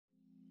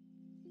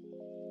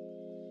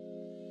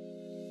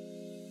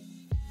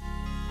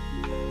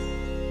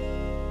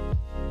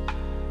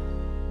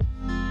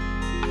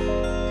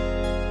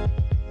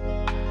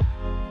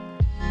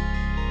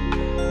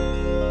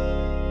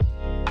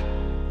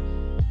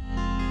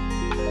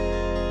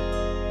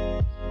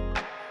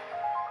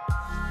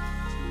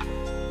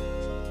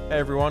Hey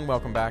everyone,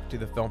 welcome back to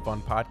the Film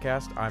Fund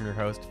podcast. I'm your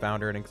host,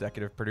 founder, and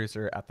executive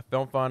producer at the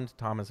Film Fund,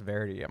 Thomas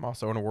Verdi. I'm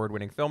also an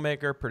award-winning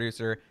filmmaker,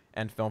 producer,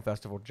 and film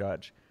festival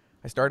judge.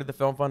 I started the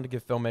Film Fund to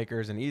give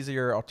filmmakers an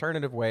easier,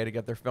 alternative way to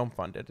get their film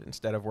funded.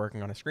 Instead of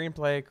working on a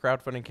screenplay,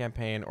 crowdfunding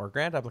campaign, or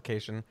grant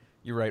application,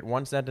 you write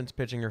one sentence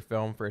pitching your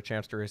film for a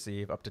chance to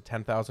receive up to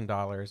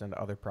 $10,000 and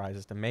other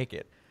prizes to make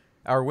it.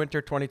 Our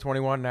Winter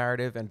 2021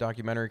 narrative and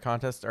documentary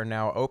contests are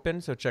now open,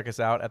 so check us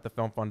out at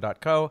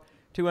thefilmfund.co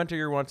to enter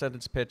your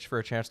one-sentence pitch for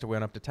a chance to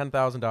win up to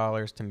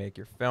 $10,000 to make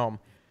your film.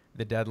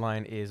 The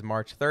deadline is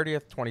March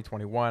 30th,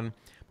 2021.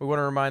 We want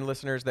to remind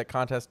listeners that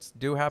contests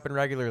do happen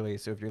regularly,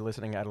 so if you're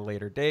listening at a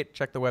later date,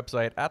 check the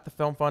website at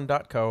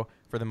thefilmfund.co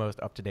for the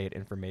most up-to-date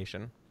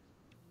information.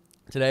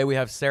 Today we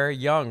have Sarah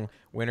Young,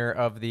 winner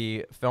of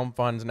the Film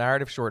Fund's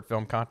Narrative Short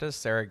Film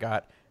Contest. Sarah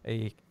got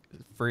a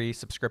free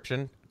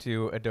subscription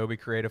to Adobe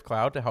Creative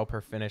Cloud to help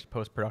her finish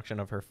post-production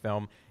of her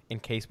film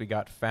In Case We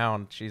Got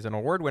Found. She's an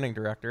award-winning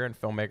director and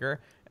filmmaker,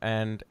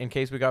 and In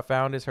Case We Got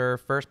Found is her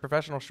first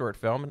professional short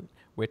film,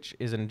 which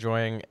is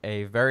enjoying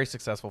a very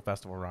successful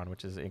festival run,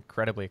 which is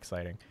incredibly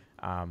exciting.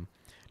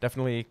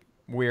 Definitely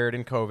weird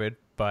in COVID,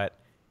 but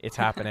it's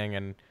happening,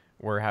 and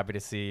we're happy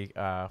to see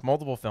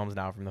multiple films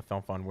now from the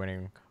Film Fund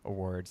winning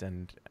awards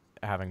and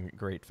having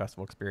great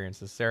festival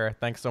experiences. Sarah,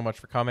 thanks so much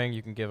for coming.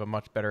 You can give a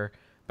much better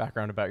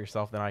background about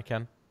yourself than I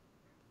can.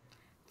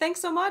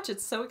 Thanks so much.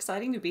 It's so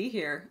exciting to be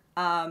here.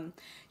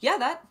 Yeah,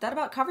 that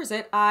about covers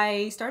it.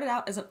 I started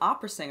out as an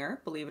opera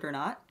singer, believe it or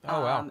not.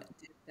 Oh, wow.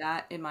 Did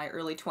that in my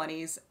early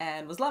 20s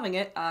and was loving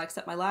it,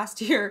 except my last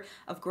year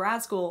of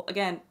grad school,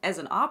 again, as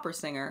an opera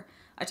singer,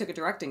 I took a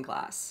directing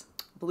class.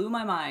 Blew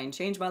my mind,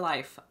 changed my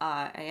life.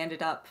 I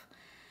ended up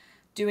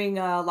doing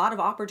a lot of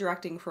opera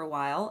directing for a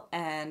while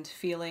and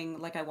feeling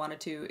like I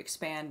wanted to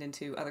expand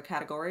into other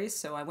categories.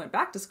 So I went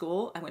back to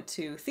school. I went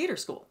to theater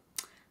school,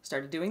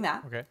 started doing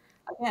that. Okay.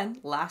 Again,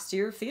 last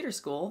year of theater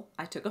school,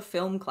 I took a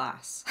film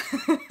class.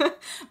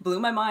 Blew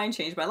my mind,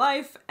 changed my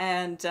life,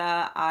 and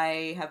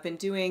I have been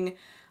doing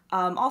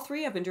all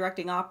three. I've been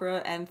directing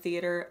opera and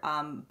theater,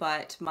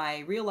 but my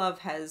real love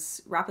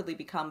has rapidly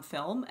become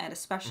film, and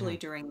especially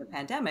during the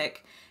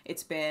pandemic,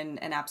 it's been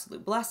an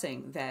absolute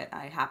blessing that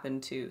I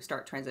happened to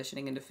start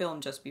transitioning into film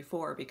just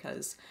before,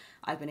 because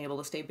I've been able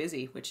to stay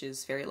busy, which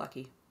is very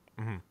lucky.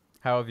 Mm-hmm.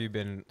 How have you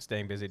been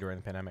staying busy during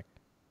the pandemic?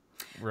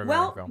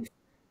 Well, film?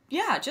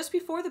 yeah, just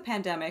before the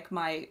pandemic,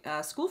 my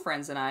school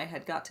friends and I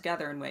had got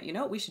together and went, you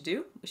know what we should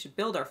do? We should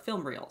build our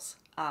film reels.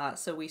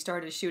 So we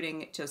started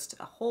shooting just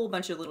a whole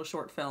bunch of little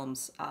short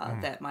films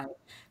that my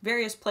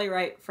various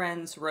playwright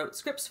friends wrote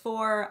scripts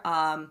for.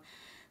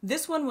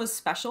 This one was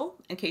special,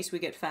 In Case We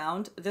Get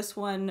Found. This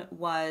one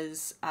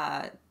was,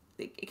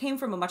 it came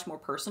from a much more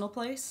personal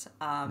place.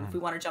 If we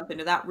want to jump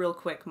into that real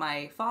quick,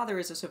 my father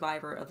is a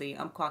survivor of the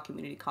Umpqua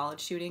Community College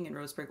shooting in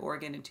Roseburg,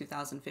 Oregon in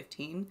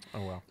 2015.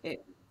 Oh, wow.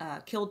 It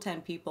killed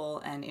 10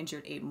 people and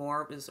injured 8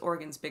 more. It was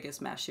Oregon's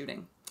biggest mass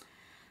shooting.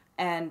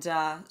 And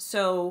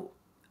so,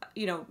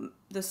 you know,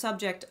 the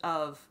subject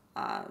of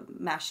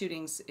mass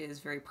shootings is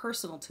very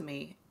personal to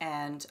me.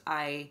 And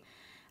I,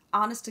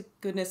 honest to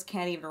goodness,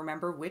 can't even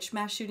remember which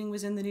mass shooting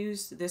was in the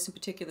news this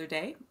particular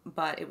day.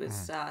 But it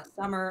was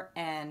summer,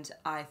 and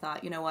I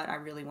thought, you know what, I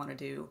really want to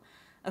do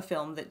a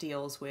film that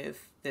deals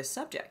with this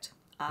subject.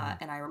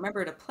 And I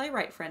remembered a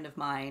playwright friend of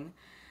mine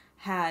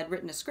had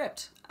written a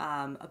script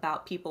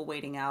about people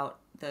waiting out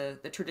the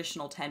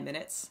traditional 10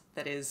 minutes.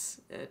 That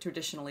is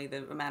traditionally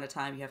the amount of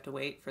time you have to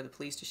wait for the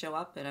police to show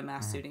up in a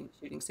mass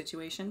shooting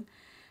situation.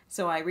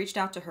 So I reached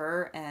out to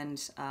her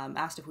and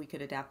asked if we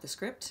could adapt the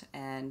script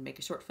and make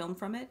a short film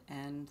from it,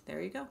 and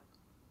there you go.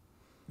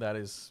 That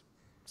is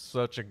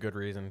such a good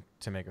reason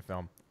to make a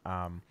film.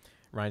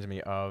 Reminds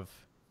me of,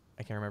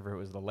 I can't remember if it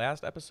was the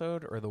last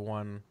episode or the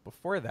one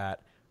before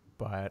that,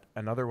 but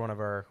another one of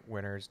our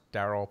winners,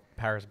 Daryl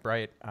Paris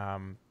Bright,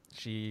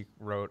 she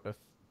wrote a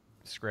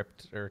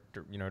script, or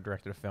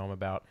directed a film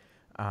about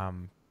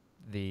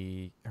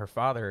her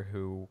father,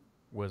 who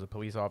was a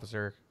police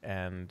officer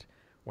and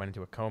went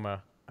into a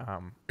coma,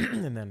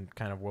 and then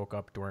kind of woke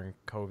up during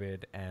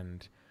COVID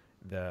and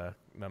the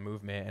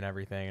movement and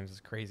everything, and it's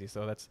just crazy.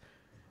 So it's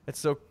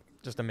so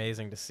just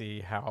amazing to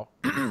see how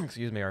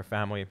excuse me, our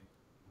family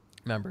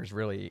members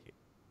really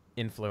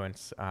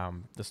influence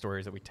the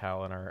stories that we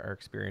tell and our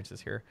experiences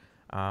here.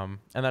 And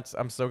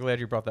I'm so glad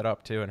you brought that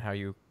up too, and how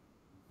you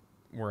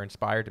were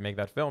inspired to make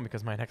that film,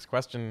 because my next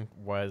question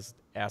was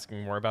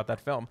asking more about that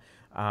film.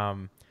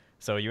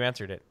 So you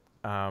answered it.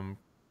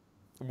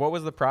 What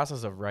was the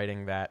process of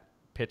writing that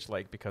pitch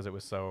like, because it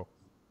was so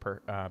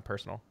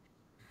personal?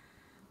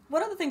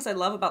 One of the things I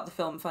love about the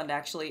Film Fund,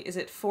 actually, is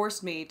it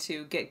forced me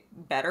to get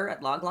better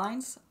at log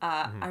lines.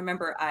 I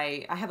remember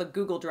I have a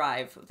Google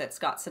Drive that's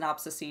got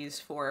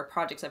synopsises for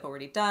projects I've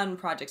already done,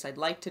 projects I'd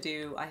like to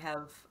do. I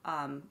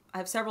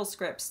have several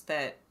scripts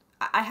that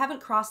I haven't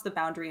crossed the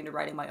boundary into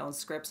writing my own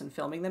scripts and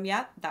filming them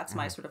yet. That's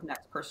my sort of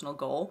next personal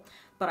goal.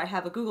 But I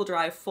have a Google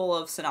Drive full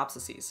of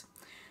synopsises.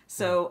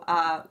 So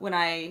when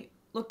I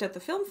looked at the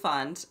film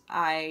fund,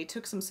 I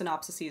took some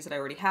synopsises that I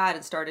already had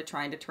and started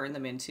trying to turn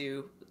them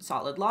into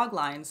solid log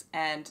lines.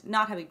 And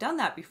not having done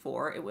that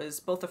before, it was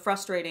both a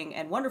frustrating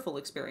and wonderful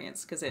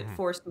experience because it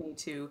forced me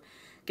to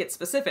get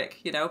specific,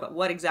 but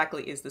what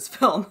exactly is this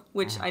film,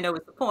 which I know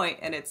is the point,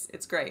 and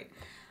it's great.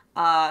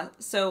 I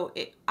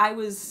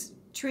was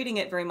treating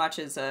it very much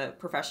as a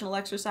professional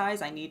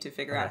exercise. I need to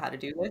figure out how to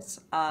do this.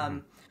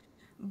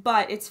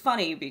 But it's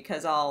funny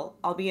because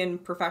I'll be in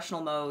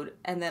professional mode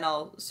and then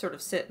I'll sort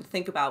of sit and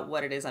think about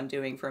what it is I'm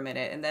doing for a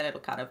minute, and then it'll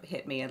kind of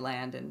hit me and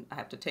land, and I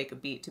have to take a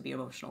beat to be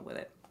emotional with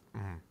it.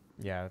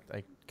 Yeah,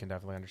 I can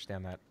definitely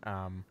understand that.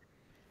 And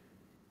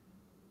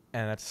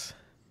that's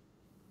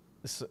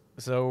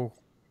so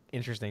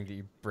interesting that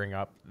you bring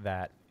up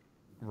that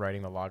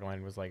writing the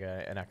logline was like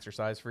an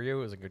exercise for you.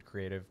 It was a good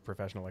creative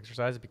professional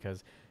exercise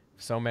because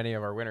so many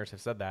of our winners have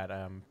said that.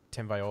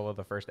 Tim Viola,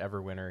 the first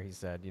ever winner, he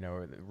said,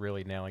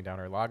 really nailing down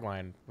our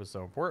logline was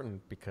so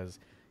important because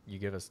you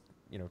give us,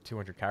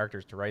 200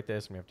 characters to write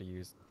this, and we have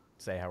to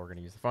say how we're going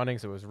to use the funding.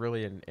 So it was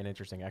really an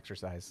interesting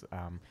exercise.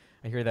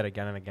 I hear that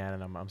again and again,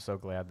 and I'm so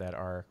glad that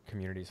our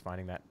community is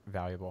finding that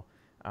valuable.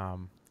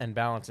 And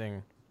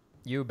balancing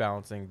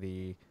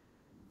the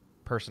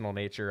personal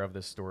nature of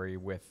this story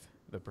with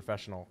the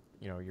professional,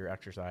 your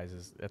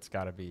exercises, it's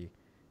got to be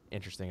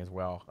interesting as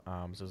well.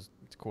 So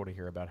it's cool to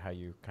hear about how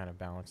you kind of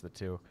balance the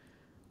two.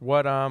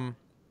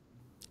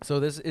 So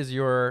this is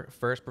your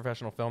first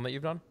professional film that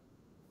you've done?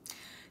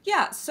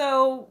 Yeah,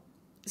 so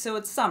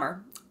it's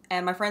summer,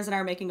 and my friends and I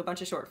are making a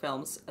bunch of short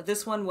films.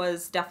 This one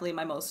was definitely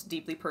my most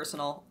deeply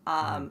personal.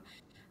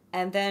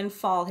 And then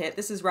fall hit.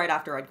 This is right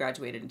after I'd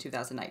graduated in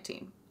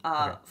 2019.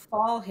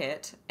 Fall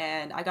hit,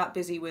 and I got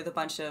busy with a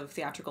bunch of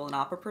theatrical and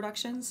opera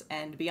productions.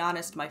 And to be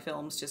honest, my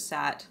films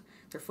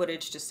their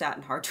footage just sat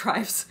in hard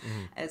drives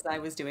as I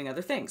was doing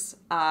other things.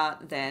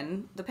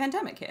 Then the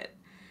pandemic hit.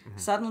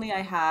 Suddenly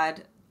I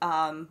had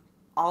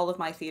all of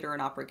my theater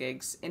and opera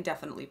gigs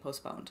indefinitely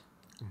postponed.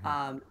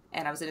 And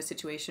I was in a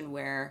situation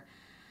where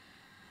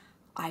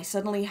I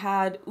suddenly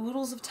had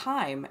oodles of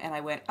time, and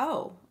I went,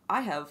 oh,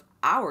 I have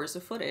hours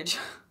of footage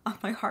on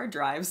my hard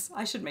drives.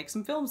 I should make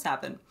some films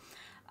happen.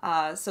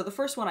 So the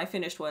first one I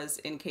finished was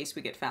In Case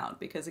We Get Found,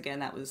 because again,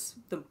 that was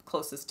the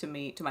closest to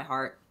my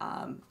heart.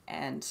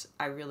 And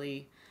I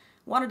really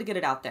wanted to get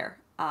it out there.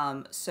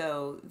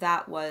 So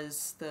that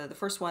was the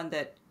first one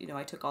that,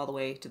 I took all the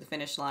way to the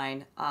finish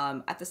line.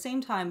 At the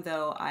same time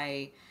though,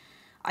 I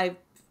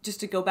just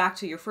to go back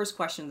to your first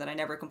question that I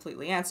never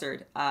completely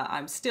answered,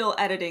 I'm still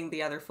editing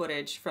the other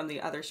footage from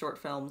the other short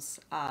films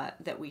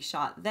that we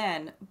shot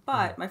then,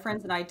 but my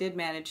friends and I did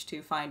manage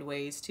to find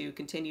ways to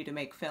continue to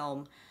make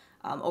film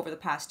over the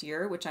past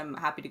year, which I'm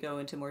happy to go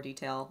into more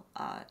detail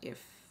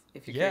if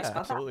you're curious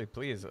about absolutely. that.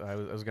 Please. I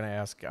was going to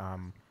ask.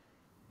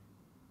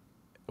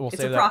 We'll It's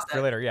save a that process.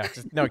 for later. Yeah,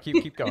 no,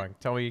 keep going.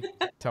 Tell me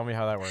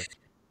how that worked.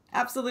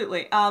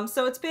 Absolutely.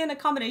 So it's been a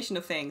combination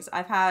of things.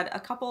 I've had a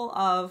couple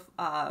of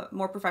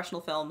more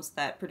professional films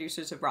that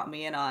producers have brought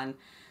me in on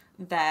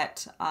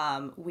that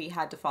we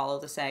had to follow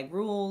the SAG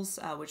rules,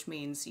 which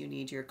means you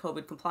need your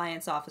COVID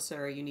compliance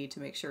officer. You need to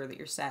make sure that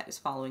your set is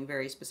following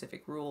very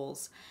specific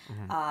rules.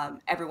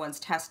 Everyone's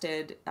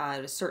tested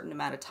at a certain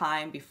amount of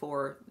time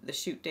before the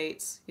shoot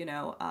dates,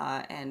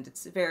 and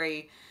it's a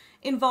very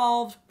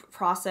involved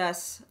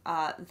process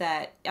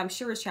that I'm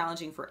sure is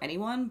challenging for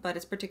anyone, but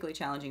it's particularly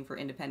challenging for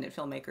independent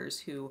filmmakers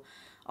who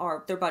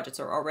their budgets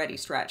are already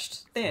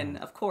stretched thin,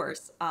 of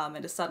course,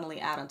 and to suddenly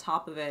add on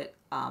top of it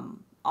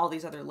all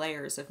these other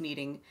layers of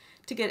needing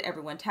to get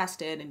everyone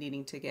tested and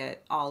needing to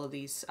get all of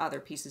these other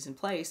pieces in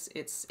place,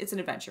 it's an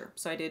adventure.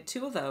 So I did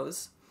 2 of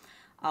those.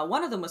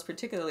 One of them was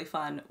particularly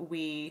fun.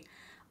 We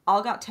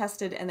all got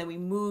tested, and then we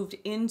moved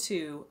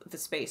into the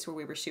space where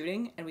we were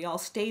shooting, and we all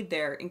stayed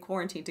there in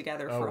quarantine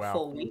together for a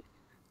full week.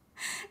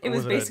 It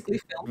was basically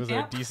film Was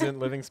camp. it a decent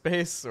living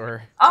space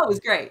or? Oh, it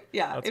was great.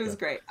 Yeah, That's it was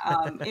good.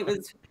 great. It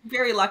was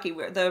very lucky.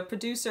 The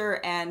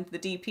producer and the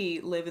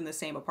DP live in the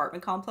same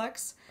apartment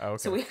complex. Oh, okay.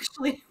 So we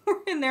actually were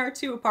in their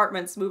 2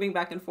 apartments, moving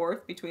back and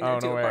forth between their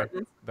 2 no way.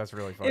 apartments. That's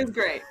really fun. It was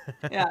great.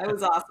 Yeah, it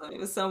was awesome. It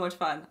was so much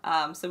fun.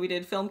 So we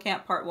did film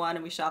camp part 1,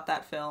 and we shot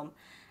that film.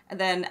 And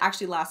then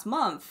actually last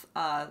month,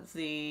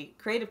 the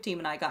creative team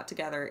and I got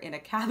together in a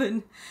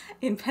cabin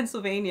in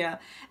Pennsylvania,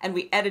 and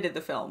we edited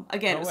the film.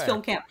 Again, it was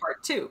film camp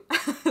part 2.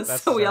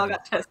 So we all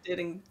got tested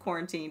and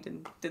quarantined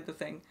and did the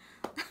thing.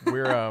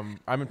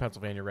 I'm in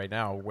Pennsylvania right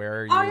now.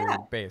 Where are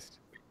you based?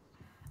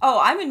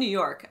 Oh, I'm in New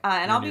York,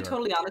 and You're I'll be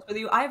totally honest with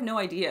you. I have no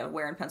idea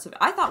where in Pennsylvania.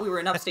 I thought we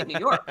were in upstate New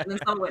York, and then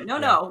someone went,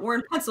 no, we're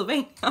in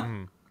Pennsylvania.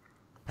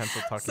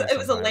 Pennsylvania. So it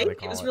was a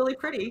lake. It was really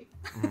pretty.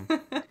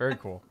 Very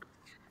cool.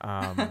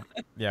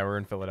 Yeah, we're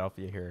in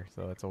Philadelphia here,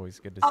 so it's always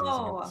good to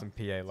see some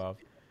PA love.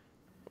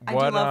 I do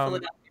love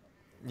Philadelphia.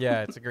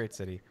 Yeah, it's a great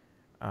city.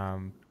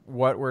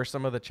 What were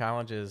some of the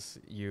challenges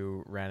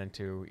you ran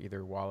into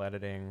either while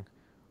editing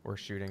or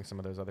shooting some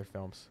of those other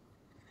films?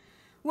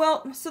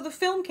 Well, so the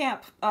film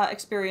camp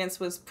experience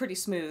was pretty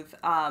smooth,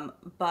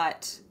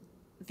 but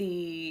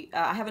I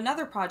have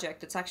another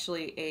project. It's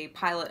actually a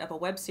pilot of a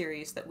web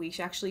series that we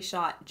actually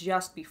shot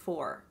just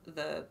before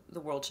the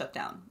world shut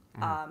down.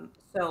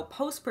 So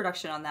post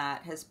production on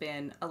that has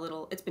been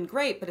it's been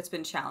great, but it's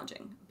been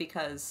challenging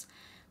because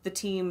the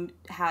team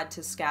had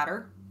to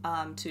scatter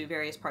to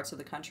various parts of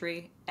the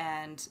country,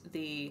 and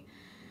the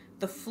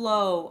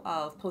flow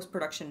of post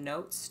production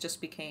notes just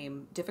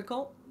became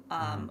difficult.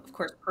 Of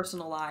course,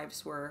 personal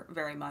lives were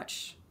very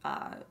much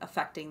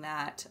affecting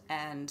that,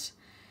 and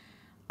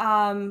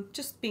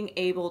just being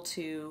able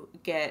to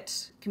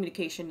get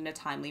communication in a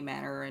timely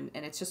manner, and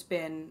it's just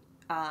been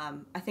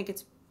I think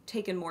it's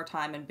taken more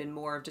time and been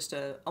more of just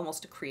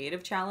almost a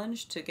creative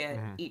challenge to get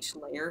each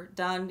layer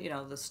done, you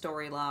know, the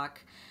story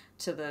lock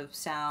to the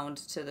sound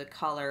to the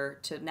color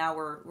to now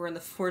we're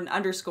in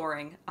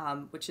underscoring,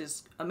 which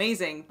is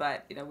amazing,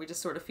 but you know, we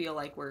just sort of feel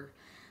like we're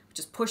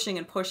just pushing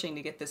and pushing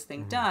to get this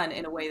thing done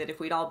in a way that if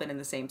we'd all been in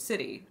the same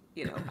city,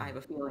 you know, I have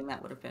a feeling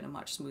that would have been a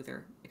much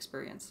smoother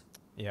experience.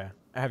 Yeah.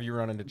 Have you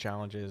run into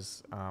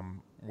challenges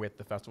with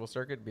the festival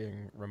circuit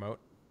being remote?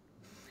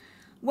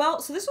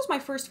 Well, so this was my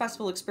first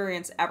festival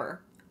experience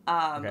ever.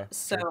 Okay.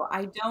 So Sure.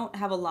 I don't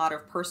have a lot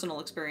of personal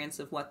experience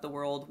of what the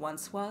world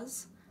once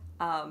was.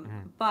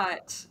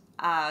 But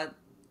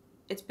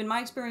it's been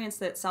my experience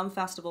that some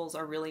festivals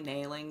are really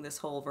nailing this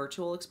whole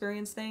virtual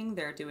experience thing.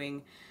 They're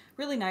doing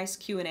really nice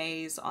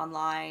Q&As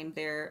online.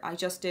 I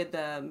just did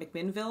the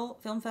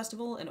McMinnville Film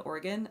Festival in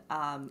Oregon,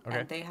 Okay.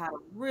 and they had a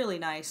really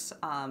nice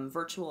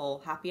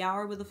virtual happy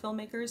hour with the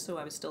filmmakers, so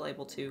I was still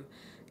able to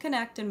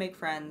connect and make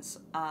friends.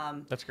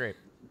 That's great.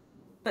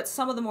 But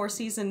some of the more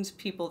seasoned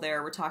people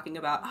there were talking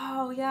about,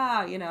 oh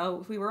yeah, you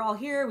know, if we were all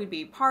here, we'd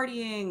be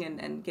partying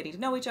and getting to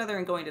know each other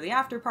and going to the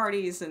after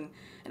parties. And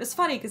it's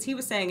funny because he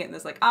was saying it and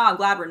it's like, I'm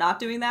glad we're not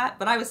doing that.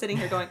 But I was sitting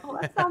here going, oh,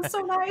 that sounds so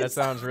nice. That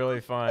sounds really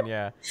fun.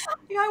 Yeah.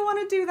 Yeah, I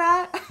want to do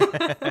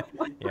that.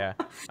 Yeah.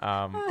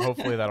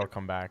 Hopefully that'll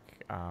come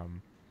back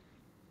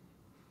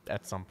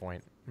at some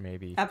point,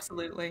 maybe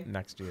Absolutely.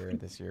 next year or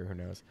this year, who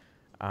knows.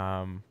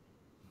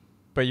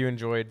 But you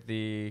enjoyed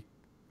the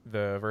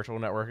virtual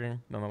networking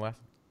nonetheless?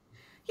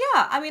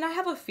 Yeah, I mean, I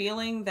have a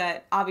feeling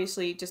that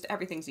obviously just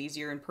everything's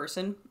easier in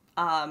person.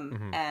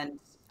 And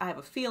I have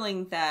a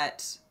feeling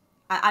that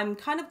I'm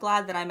kind of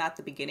glad that I'm at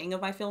the beginning of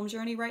my film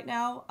journey right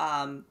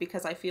now,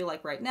 because I feel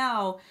like right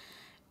now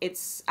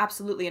it's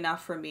absolutely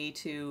enough for me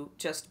to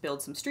just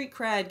build some street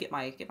cred, get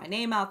my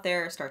name out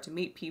there, start to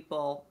meet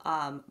people.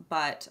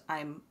 But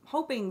I'm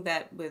hoping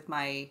that with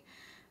my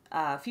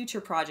future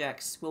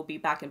projects we'll be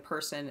back in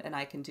person and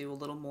I can do a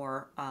little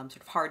more sort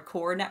of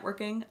hardcore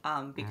networking,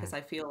 because I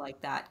feel like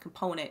that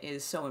component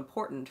is so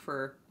important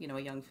for, you know,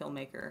 a young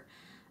filmmaker.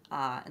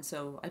 And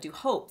so I do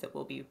hope that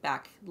we'll be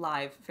back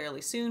live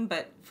fairly soon.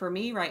 But for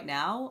me right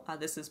now,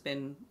 it's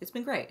been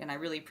great. And I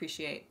really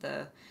appreciate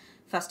the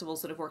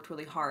festivals that have worked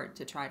really hard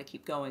to try to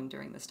keep going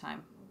during this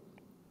time.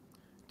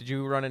 Did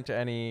you run into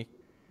any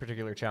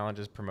particular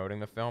challenges promoting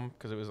the film?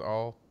 Because it was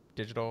all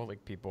digital,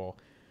 like people...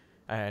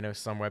 I know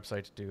some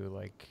websites do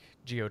like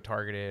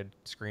geo-targeted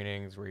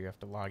screenings where you have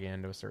to log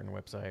into a certain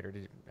website. Or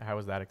how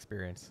was that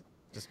experience,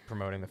 just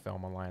promoting the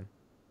film online?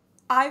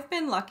 I've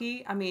been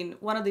lucky. I mean,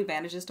 one of the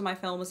advantages to my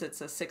film is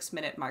it's a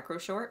 6-minute micro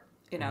short,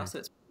 you know, so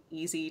it's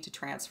easy to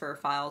transfer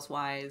files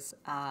wise.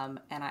 And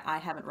I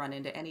haven't run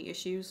into any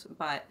issues,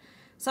 but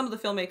some of the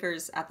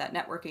filmmakers at that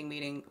networking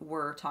meeting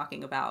were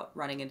talking about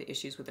running into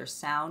issues with their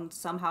sound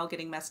somehow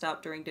getting messed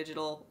up during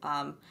digital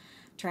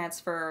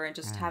transfer and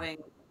just having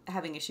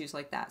issues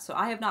like that. So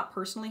I have not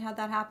personally had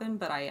that happen,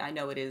 but I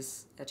know it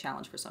is a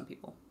challenge for some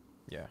people.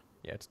 Yeah,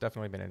 it's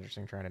definitely been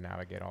interesting trying to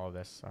navigate all of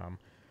this.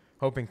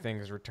 Hoping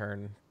things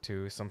return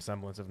to some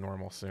semblance of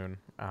normal soon.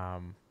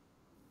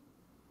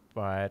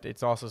 But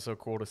it's also so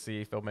cool to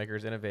see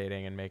filmmakers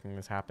innovating and making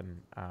this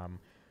happen.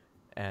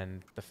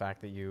 And the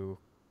fact that you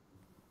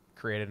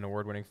created an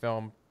award-winning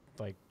film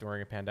like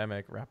during a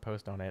pandemic, wrap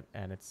post on it,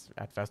 and it's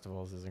at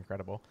festivals is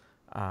incredible.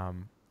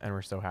 And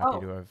we're so happy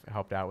to have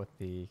helped out with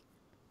the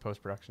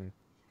post-production.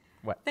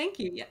 What? Thank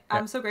you. Yeah,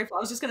 I'm so grateful.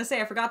 I was just going to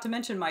say, I forgot to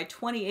mention my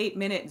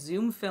 28-minute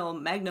Zoom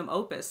film magnum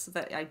opus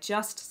that I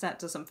just sent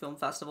to some film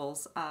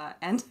festivals.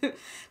 And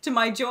to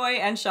my joy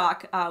and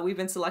shock, we've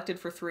been selected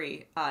for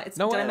 3. That's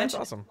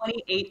awesome.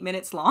 28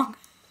 minutes long.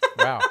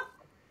 Wow.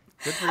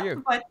 Good for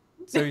you. But,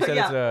 so you said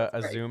yeah,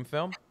 it's a Zoom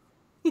film?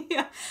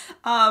 Yeah.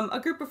 A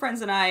group of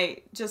friends and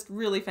I, just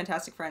really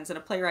fantastic friends, and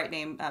a playwright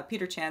named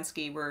Peter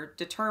Chansky, were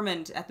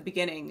determined at the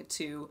beginning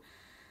to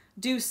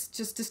just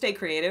to stay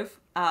creative.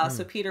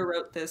 So Peter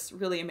wrote this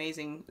really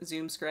amazing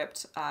Zoom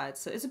script.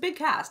 It's a big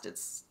cast.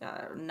 It's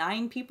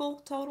 9 people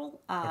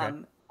total.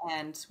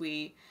 And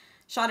we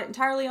shot it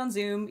entirely on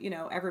Zoom, you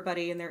know,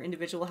 everybody in their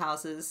individual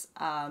houses.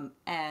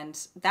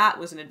 And that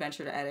was an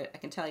adventure to edit, I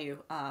can tell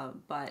you.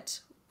 But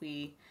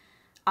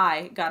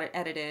I got it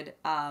edited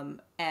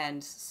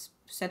and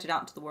sent it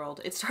out into the world.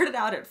 It started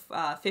out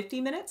at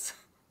 50 minutes.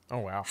 Oh,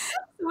 wow.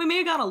 We may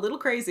have gone a little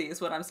crazy is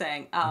what I'm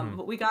saying.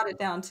 But we got it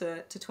down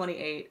to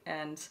 28,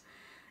 and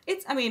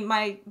I mean,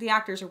 the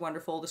actors are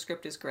wonderful. The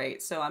script is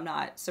great, so I'm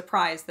not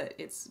surprised that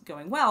it's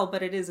going well.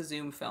 But it is a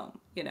Zoom film,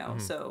 Hmm.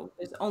 so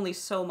there's only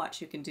so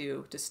much you can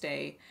do to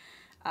stay,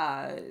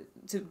 uh,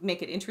 to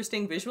make it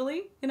interesting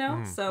visually,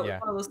 Hmm. So it's Yeah.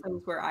 one of those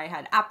things where I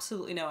had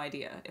absolutely no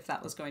idea if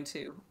that was going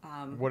to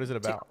What is it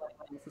about? tickle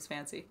anyone else's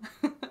fancy.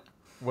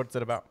 What's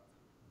it about?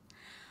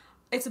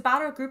 It's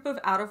about a group of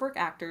out of work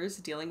actors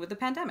dealing with the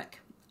pandemic,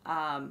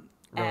 Relatable.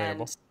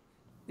 and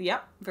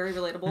yep, very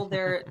relatable.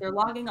 They're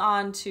logging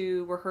on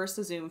to rehearse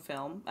a Zoom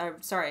film.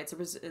 Sorry, it's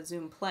a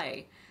Zoom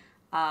play,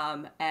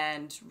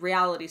 and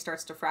reality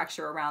starts to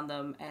fracture around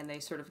them, and they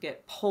sort of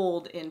get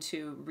pulled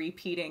into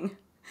repeating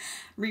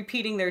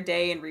their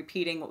day and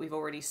repeating what we've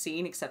already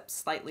seen, except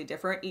slightly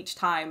different each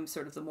time.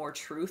 Sort of the more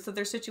truth of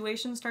their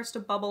situation starts to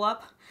bubble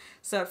up.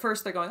 So at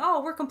first they're going,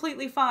 "Oh, we're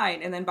completely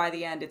fine," and then by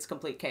the end it's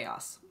complete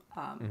chaos.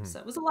 Hmm. So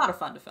it was a lot of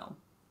fun to film.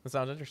 That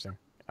sounds interesting.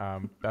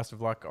 Best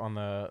of luck on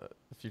the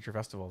future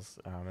festivals.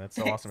 And it's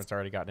so awesome. Thanks. It's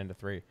already gotten into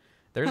three.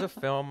 There's a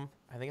film.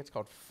 I think it's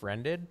called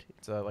Friended.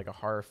 It's like a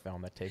horror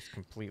film that takes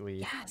completely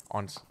Yes.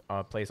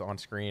 place on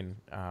screen.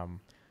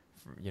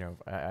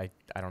 I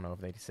don't know if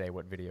they say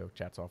what video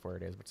chat software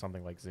it is, but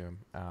something like Zoom.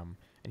 And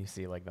you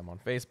see like them on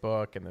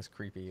Facebook, and this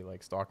creepy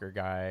like stalker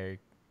guy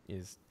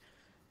is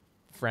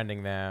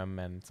friending them,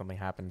 and something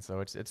happens. So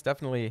it's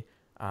definitely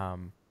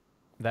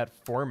that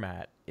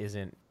format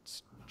isn't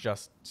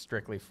just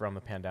strictly from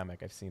the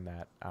pandemic. I've seen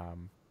that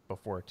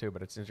before too,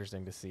 but it's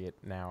interesting to see it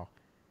now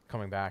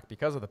coming back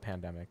because of the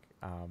pandemic.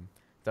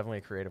 Definitely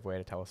a creative way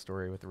to tell a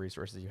story with the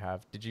resources you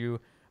have. Did you,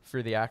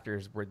 for the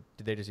actors,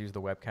 did they just use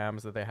the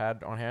webcams that they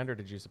had on hand, or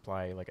did you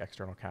supply like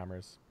external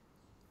cameras?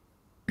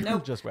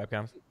 Nope. Just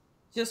webcams.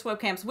 Just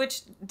webcams,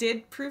 which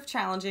did prove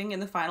challenging in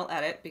the final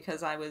edit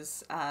because I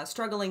was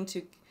struggling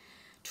to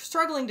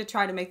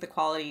try to make the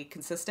quality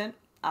consistent,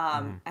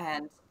 Mm-hmm.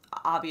 and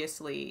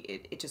obviously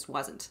it just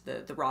wasn't.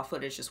 The raw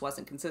footage just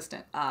wasn't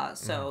consistent. Mm-hmm.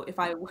 So if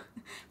I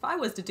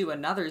was to do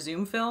another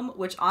Zoom film,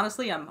 which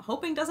honestly I'm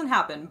hoping doesn't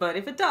happen, but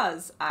if it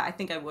does, I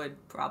think I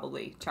would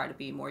probably try to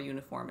be more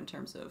uniform in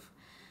terms of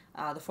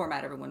the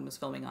format everyone was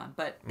filming on.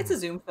 But it's Mm-hmm. a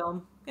Zoom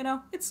film,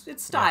 it's Yeah.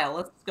 style.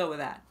 Let's go with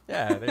that.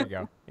 Yeah, there you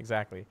go.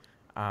 Exactly.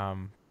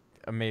 Um,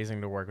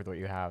 Amazing to work with what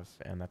you have,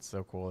 and that's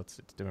so cool. It's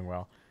doing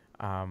well.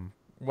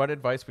 What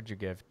advice would you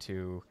give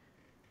to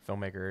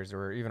filmmakers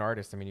or even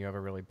artists? I mean, you have a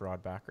really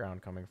broad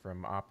background coming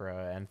from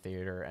opera and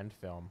theater and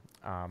film.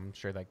 I'm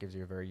sure that gives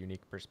you a very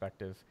unique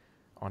perspective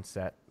on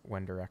set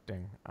when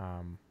directing.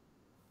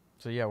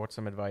 So yeah, what's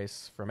some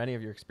advice from any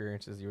of your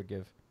experiences you would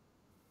give?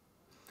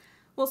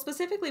 Well,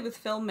 specifically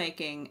with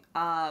filmmaking,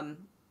 I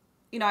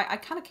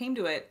kind of came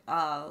to it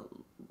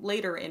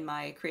later in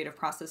my creative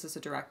process as a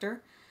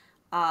director.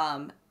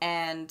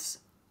 And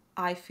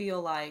I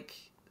feel like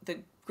the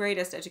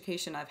greatest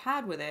education I've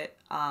had with it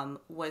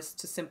was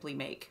to simply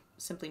make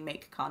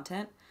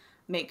content,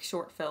 make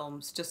short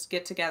films, just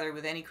get together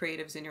with any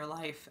creatives in your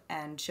life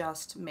and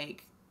just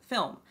make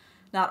film.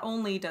 Not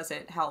only does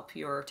it help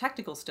your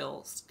technical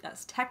skills,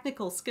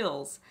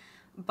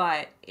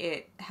 but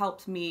it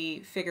helped me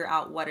figure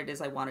out what it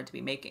is I wanted to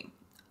be making,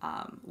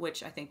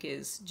 which I think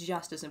is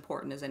just as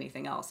important as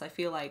anything else. I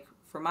feel like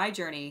for my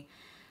journey,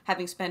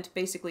 having spent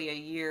basically a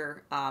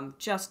year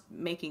just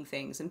making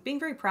things and being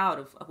very proud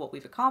of what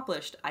we've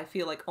accomplished, I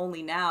feel like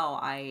only now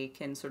I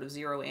can sort of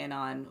zero in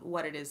on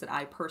what it is that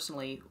I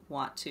personally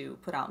want to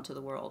put out into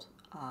the world.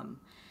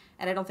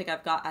 And I don't think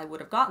I would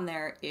have gotten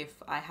there if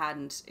I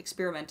hadn't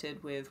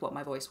experimented with what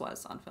my voice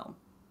was on film.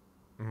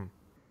 Mhm.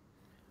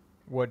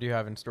 What do you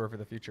have in store for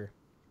the future?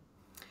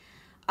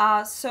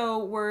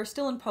 So we're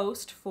still in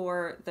post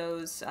for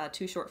those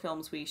two short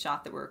films we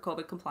shot that were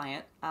COVID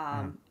compliant.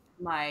 Mhm.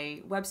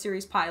 My web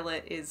series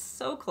pilot is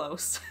so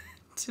close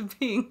to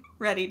being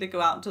ready to go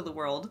out into the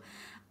world.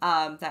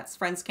 That's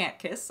Friends Can't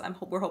Kiss.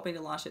 We're hoping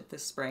to launch it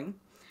this spring.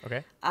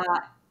 Okay.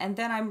 And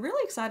then I'm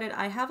really excited.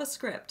 I have a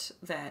script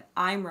that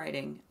I'm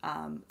writing.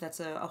 That's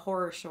a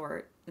horror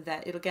short.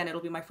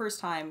 It'll be my first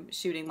time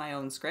shooting my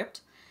own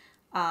script.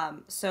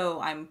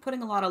 So I'm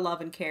putting a lot of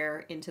love and care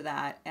into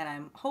that, and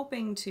I'm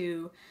hoping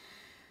to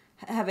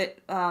have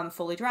it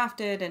fully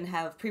drafted and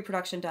have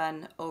pre-production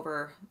done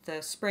over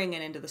the spring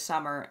and into the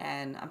summer,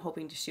 and I'm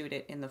hoping to shoot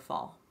it in the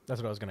fall.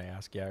 That's what I was going to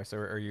ask. Yeah. So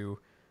are you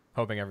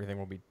hoping everything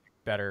will be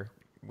better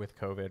with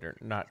COVID, or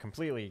not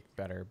completely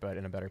better, but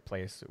in a better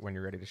place when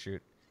you're ready to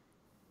shoot?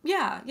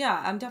 Yeah,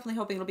 I'm definitely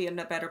hoping it'll be in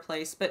a better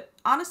place, but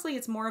honestly,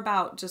 it's more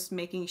about just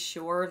making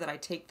sure that I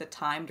take the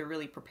time to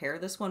really prepare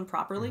this one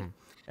properly. Hmm.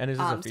 And is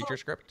this a So feature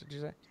script, did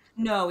you say?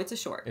 no, it's a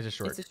short. Is it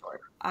short? It's a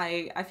short.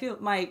 I feel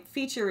my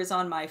feature is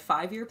on my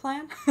 5-year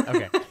plan.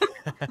 Okay.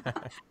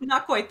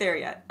 Not quite there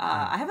yet. Mhm.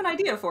 I have an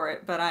idea for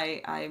it, but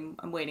I'm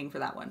waiting for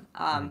that one.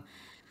 Mhm.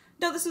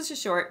 No, this is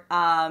just short,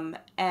 and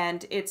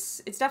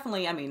it's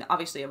definitely. I mean,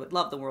 obviously, I would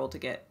love the world to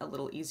get a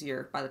little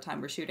easier by the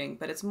time we're shooting,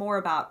 but it's more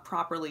about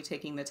properly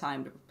taking the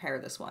time to prepare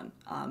this one,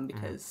 Mhm.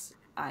 because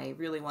I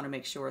really want to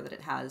make sure that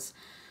it has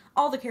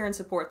all the care and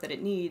support that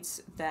it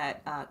needs.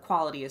 That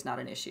quality is not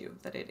an issue.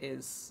 That it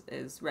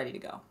is ready to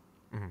go.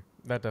 Mhm.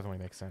 That definitely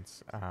makes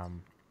sense.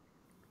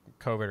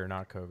 COVID or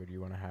not COVID, you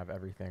want to have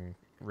everything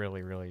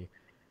really, really,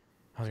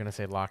 I was going to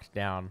say locked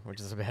down, which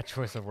is a bad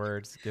choice of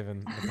words given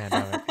the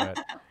pandemic, but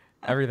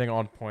everything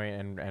on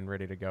point and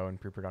ready to go in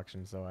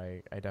pre-production. So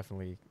I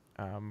definitely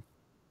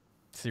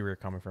see where you're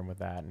coming from with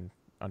that and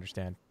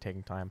understand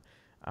taking time.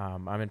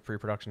 I'm in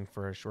pre-production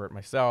for a short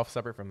myself,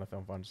 separate from the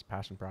Film Fund, just a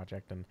passion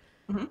project. And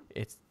Mm-hmm.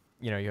 it's,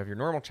 you know, you have your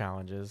normal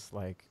challenges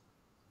like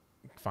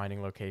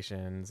finding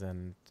locations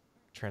and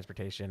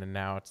transportation. And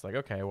now it's like,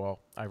 okay, well,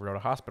 I wrote a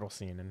hospital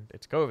scene and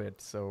it's COVID.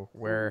 So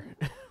where,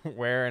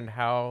 where and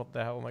how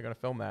the hell am I going to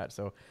film that?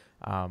 So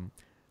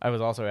I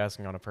was also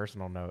asking on a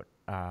personal note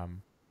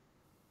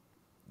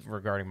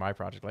regarding my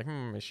project, like,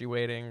 is she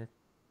waiting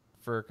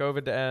for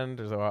COVID to end?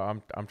 Or so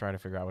I'm trying to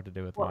figure out what to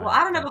do with mine. Well,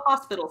 I don't have a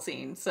hospital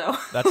scene, so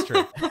That's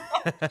true.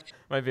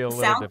 Might be a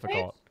little soundstage.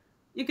 difficult.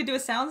 You could do a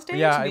soundstage.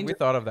 Yeah, I mean, we just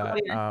thought of that.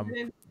 really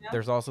active, yeah.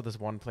 There's also this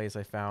one place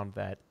I found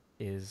that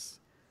is,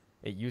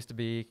 it used to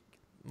be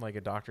like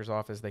a doctor's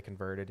office. They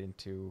converted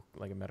into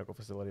like a medical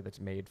facility that's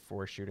made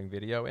for shooting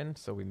video in.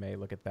 So we may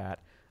look at that.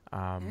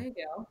 There you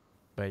go.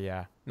 But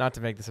yeah, not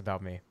to make this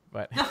about me,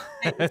 but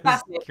It's just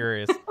fascinating.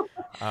 curious.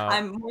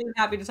 I'm more than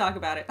happy to talk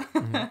about it.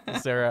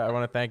 Sarah, I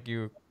want to thank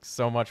you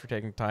so much for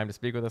taking time to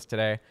speak with us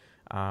today.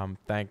 I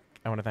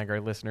want to thank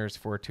our listeners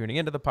for tuning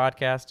into the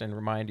podcast and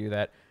remind you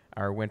that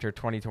our winter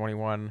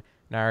 2021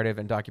 narrative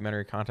and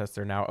documentary contests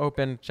are now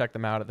open. Check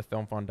them out at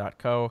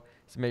thefilmfund.co.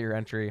 Submit your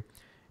entry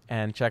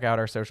and check out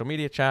our social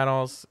media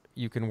channels.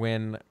 You can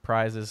win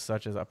prizes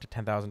such as up to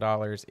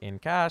 $10,000 in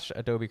cash,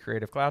 Adobe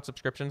Creative Cloud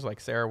subscriptions like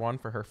Sarah won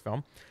for her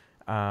film.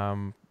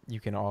 You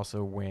can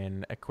also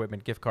win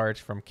equipment gift cards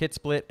from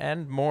KitSplit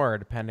and more,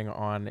 depending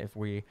on if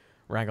we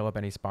wrangle up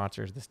any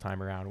sponsors this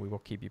time around. We will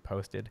keep you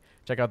posted.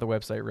 Check out the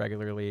website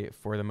regularly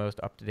for the most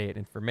up-to-date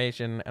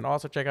information, and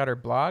also check out our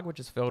blog, which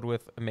is filled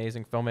with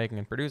amazing filmmaking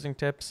and producing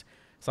tips.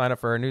 Sign up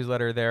for our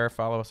newsletter there.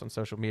 Follow us on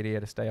social media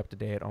to stay up to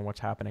date on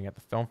what's happening at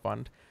the Film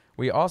Fund.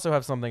 We also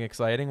have something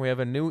exciting. We have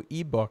a new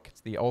ebook.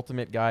 It's the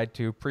ultimate guide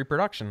to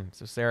pre-production.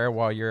 So Sarah,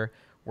 while you're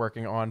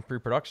working on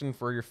pre-production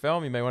for your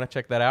film, you may want to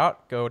check that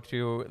out. Go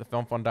to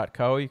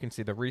thefilmfund.co. You can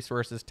see the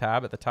resources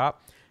tab at the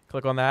top.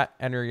 Click on that,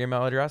 enter your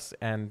email address,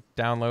 and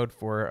download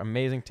for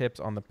amazing tips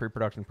on the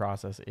pre-production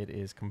process. It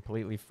is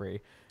completely free.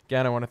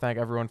 Again, I want to thank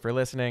everyone for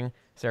listening.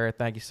 Sarah,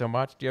 thank you so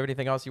much. Do you have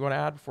anything else you want to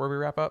add before we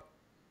wrap up?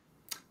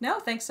 No,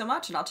 thanks so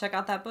much, and I'll check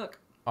out that book.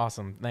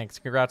 Awesome. Thanks.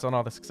 Congrats on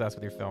all the success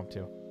with your film,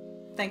 too.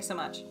 Thanks so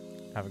much.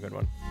 Have a good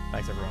one.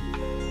 Thanks,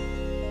 everyone.